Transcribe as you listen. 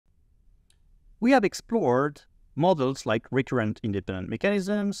We have explored models like recurrent independent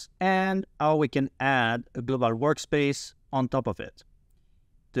mechanisms and how we can add a global workspace on top of it.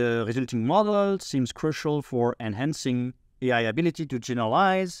 The resulting model seems crucial for enhancing AI ability to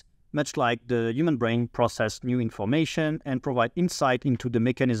generalize, much like the human brain process new information and provide insight into the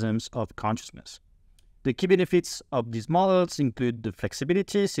mechanisms of consciousness. The key benefits of these models include the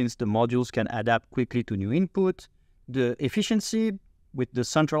flexibility, since the modules can adapt quickly to new input, the efficiency with the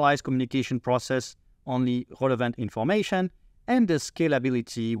centralized communication process only relevant information, and the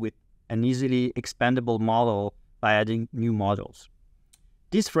scalability with an easily expandable model by adding new modules.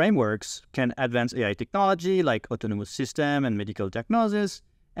 These frameworks can advance AI technology like autonomous system and medical diagnosis,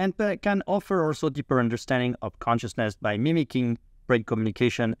 and can offer also deeper understanding of consciousness by mimicking brain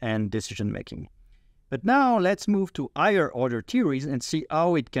communication and decision making. But now let's move to higher order theories and see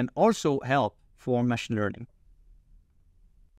how it can also help for machine learning.